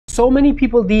So many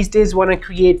people these days want to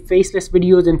create faceless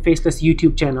videos and faceless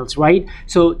YouTube channels, right?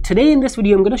 So today in this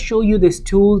video, I'm going to show you this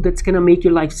tool that's going to make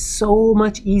your life so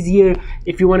much easier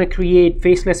if you want to create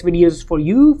faceless videos for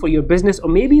you, for your business, or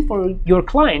maybe for your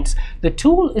clients. The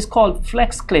tool is called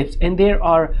Flex Clips, and there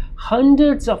are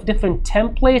hundreds of different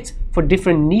templates for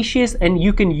different niches, and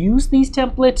you can use these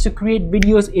templates to create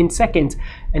videos in seconds.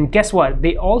 And guess what?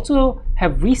 They also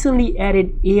have recently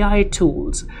added AI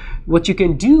tools. What you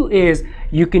can do is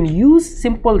you can use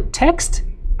simple text,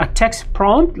 a text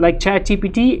prompt like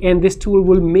ChatGPT, and this tool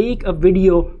will make a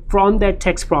video from that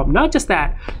text prompt. Not just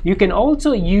that, you can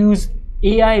also use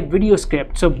AI video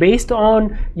script. So based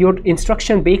on your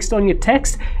instruction, based on your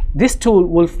text, this tool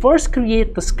will first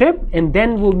create the script and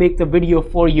then will make the video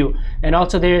for you. And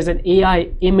also there is an AI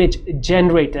image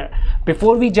generator.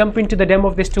 Before we jump into the demo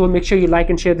of this tool, make sure you like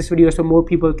and share this video so more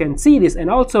people can see this. And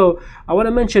also I want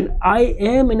to mention I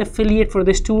am an affiliate for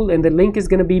this tool, and the link is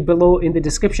going to be below in the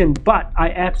description. But I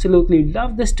absolutely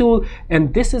love this tool,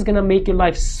 and this is going to make your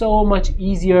life so much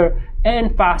easier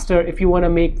and faster if you want to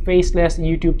make faceless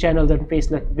YouTube channels and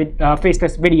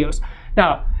faceless videos.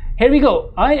 Now here we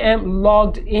go. I am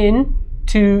logged in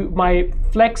to my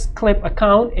Flex Clip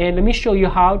account, and let me show you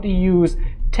how to use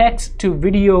text to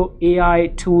video AI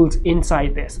tools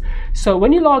inside this. So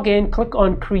when you log in, click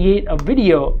on create a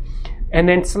video and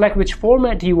then select which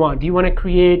format do you want. Do you want to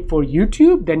create for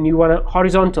YouTube? Then you want a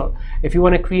horizontal. If you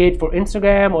want to create for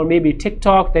Instagram or maybe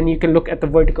TikTok, then you can look at the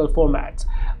vertical formats.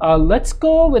 Let's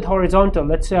go with horizontal.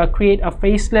 Let's create a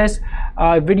faceless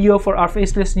video for our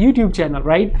faceless YouTube channel,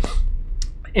 right?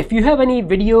 If you have any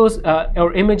videos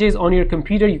or images on your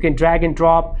computer, you can drag and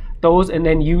drop those and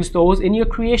then use those in your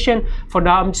creation. For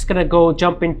now, I'm just gonna go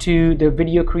jump into the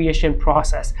video creation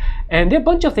process. And there are a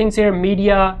bunch of things here: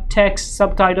 media, text,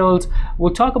 subtitles.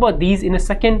 We'll talk about these in a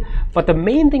second, but the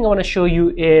main thing I want to show you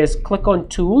is click on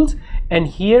tools, and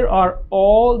here are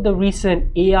all the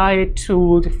recent AI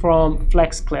tools from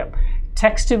Flex Clip.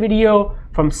 Text to video,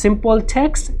 from simple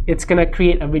text, it's gonna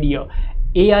create a video.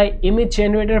 AI image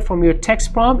generator, from your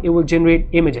text prompt, it will generate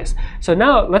images. So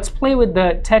now let's play with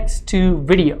the text to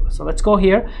video. So let's go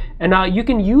here, and now you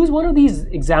can use one of these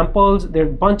examples. There are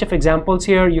a bunch of examples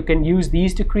here. You can use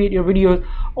these to create your videos,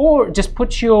 or just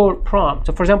put your prompt.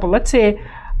 So for example, let's say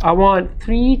I want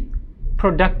 3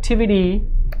 productivity,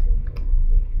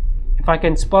 if I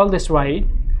can spell this right,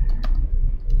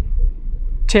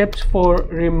 tips for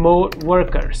remote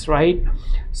workers, right?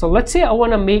 So let's say I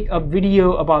want to make a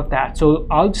video about that. So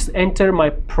I'll just enter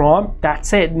my prompt.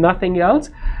 That's it, nothing else.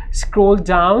 Scroll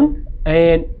down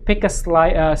and pick a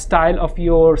style of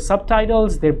your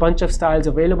subtitles. There are a bunch of styles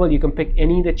available. You can pick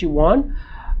any that you want.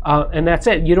 And that's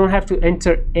it. You don't have to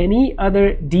enter any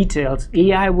other details.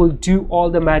 AI will do all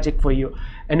the magic for you.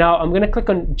 And now I'm going to click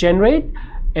on generate,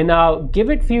 and now give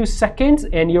it a few seconds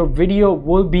and your video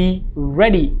will be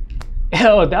ready.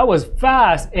 Oh, that was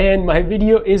fast, and my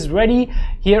video is ready.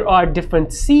 Here are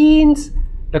different scenes.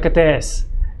 Look at this.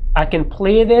 I can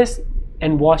play this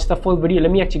and watch the full video.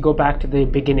 Let me actually go back to the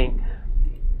beginning,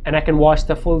 and I can watch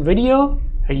the full video.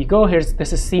 Here you go.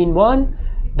 This is scene 1.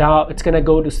 Now it's gonna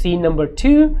go to scene number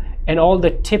 2, and all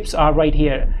the tips are right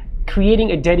here. Creating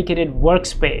a dedicated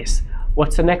workspace.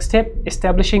 What's the next tip?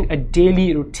 Establishing a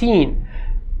daily routine.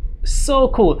 So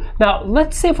cool. Now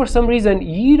let's say for some reason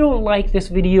you don't like this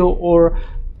video or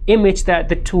image that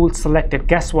the tool selected.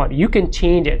 Guess what? You can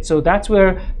change it. So that's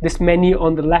where this menu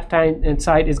on the left hand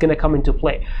side is going to come into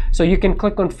play. So you can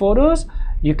click on photos,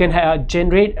 you can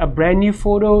generate a brand new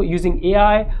photo using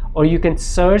AI, or you can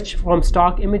search from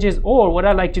stock images, or what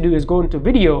I like to do is go into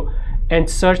video and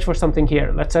search for something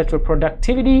here. Let's search for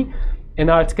productivity, and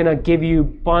now it's going to give you a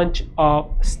bunch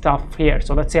of stuff here.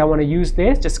 So let's say I want to use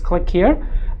this, just click here,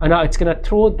 and now it's going to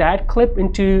throw that clip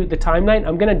into the timeline.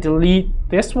 I'm going to delete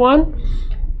this one,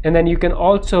 and then you can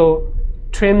also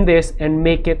trim this and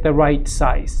make it the right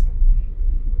size.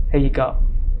 There you go.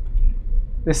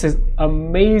 This is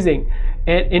amazing,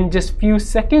 and in just few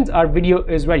seconds our video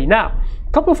is ready. Now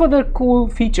a couple of other cool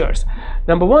features.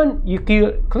 Number one, you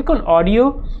can click on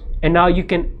audio, and now you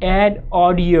can add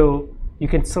audio. You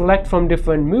can select from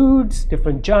different moods,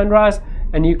 different genres,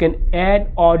 and you can add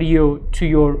audio to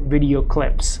your video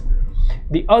clips.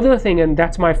 The other thing, and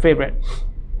that's my favorite,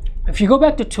 if you go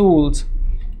back to tools,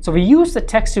 so we use the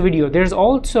text to video, there's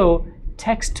also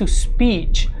text to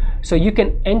speech. So you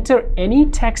can enter any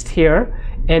text here,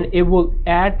 and it will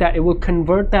add that, it will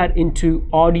convert that into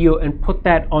audio and put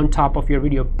that on top of your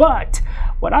video. But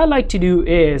what I like to do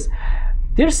is,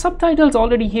 there's subtitles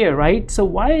already here, right? So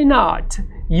why not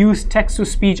use text to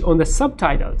speech on the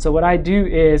subtitle? So what I do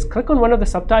is click on one of the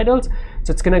subtitles.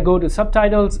 So it's gonna go to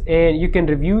subtitles, and you can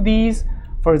review these,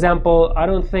 For example, I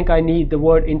don't think I need the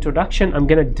word introduction. I'm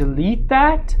gonna delete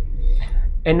that.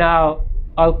 And now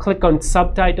I'll click on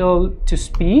subtitle to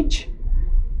speech.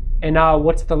 And now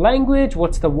what's the language?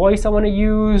 What's the voice I wanna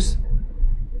use?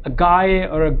 A guy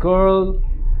or a girl.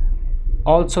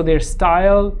 Also their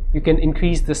style. You can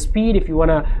increase the speed if you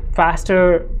wanna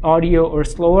faster audio or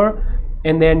slower.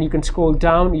 And then you can scroll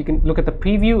down, you can look at the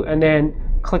preview and then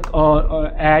click on or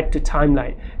add to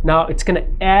timeline. Now it's gonna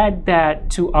add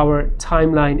that to our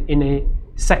timeline in a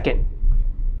second.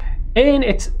 And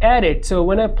it's added. So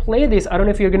when I play this, I don't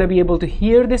know if you're gonna be able to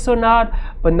hear this or not,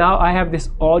 but now I have this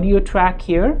audio track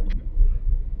here.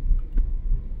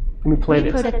 Let me play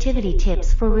this. Productivity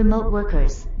tips for remote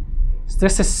workers.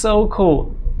 This is so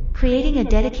cool. Creating a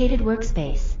dedicated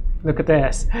workspace. Look at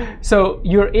this. So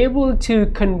you're able to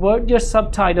convert your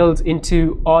subtitles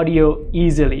into audio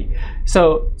easily.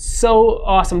 So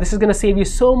awesome. This is going to save you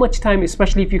so much time,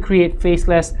 especially if you create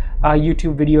faceless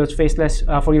YouTube videos, faceless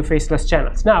for your faceless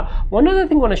channels. Now, one other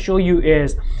thing I want to show you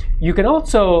is you can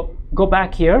also go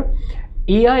back here,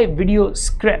 AI video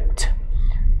script.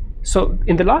 So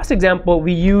in the last example,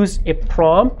 we used a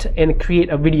prompt and create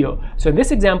a video. So in this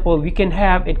example, we can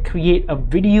have it create a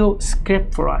video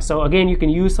script for us. So again, you can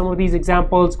use some of these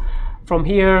examples from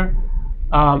here.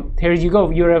 Here you go.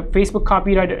 You're a Facebook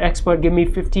copywriter expert. Give me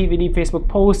 50 video Facebook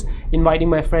posts inviting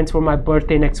my friends for my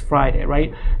birthday next Friday,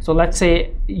 right? So let's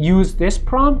say use this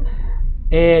prompt.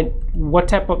 And what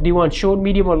type of, do you want short,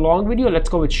 medium, or long video? Let's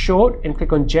go with short and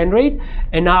click on generate.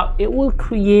 And now it will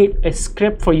create a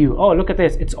script for you. Oh, look at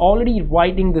this. It's already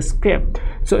writing the script.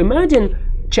 So imagine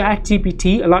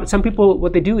ChatGPT. Some people,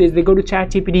 what they do is they go to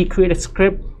ChatGPT, create a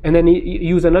script, and then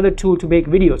use another tool to make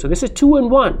videos. So this is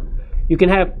 2-in-1. You can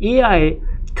have AI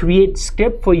create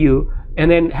script for you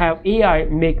and then have AI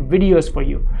make videos for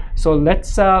you. So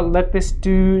let's let this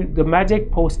do the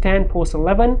magic, post 10, post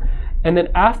 11. And then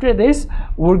after this,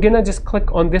 we're gonna just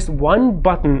click on this one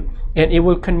button and it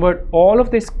will convert all of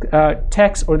this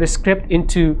text or the script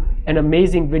into an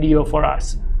amazing video for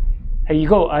us. Here you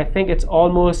go. I think it's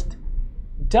almost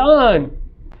done.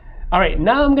 All right,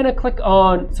 now I'm gonna click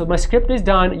on, so my script is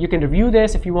done. You can review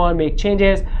this if you want to make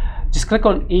changes. Just click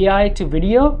on AI to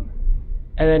video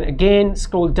and then again,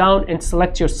 scroll down and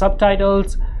select your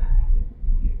subtitles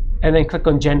and then click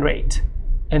on generate.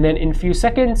 And then in a few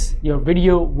seconds, your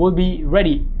video will be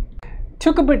ready.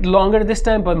 Took a bit longer this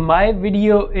time, but my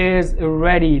video is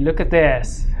ready. Look at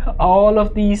this. All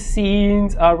of these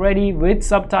scenes are ready with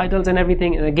subtitles and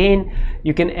everything. And again,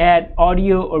 you can add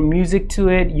audio or music to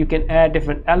it. You can add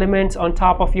different elements on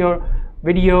top of your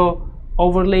video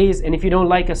overlays. And if you don't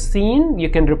like a scene, you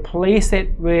can replace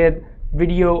it with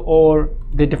video or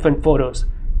the different photos.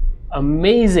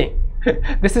 Amazing.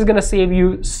 This is gonna save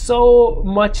you so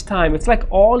much time. It's like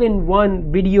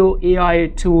all-in-one video AI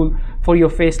tool for your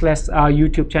faceless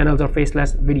YouTube channels or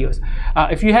faceless videos.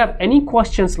 If you have any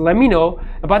questions, let me know.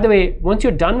 And by the way, once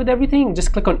you're done with everything,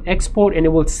 just click on export and it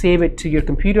will save it to your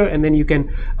computer and then you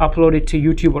can upload it to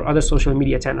YouTube or other social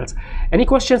media channels. Any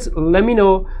questions, let me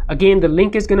know. Again, the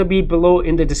link is gonna be below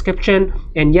in the description.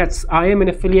 And yes, I am an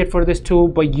affiliate for this tool,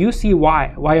 but you see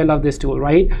why I love this tool,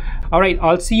 right? All right,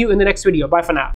 I'll see you in the next video. Bye for now.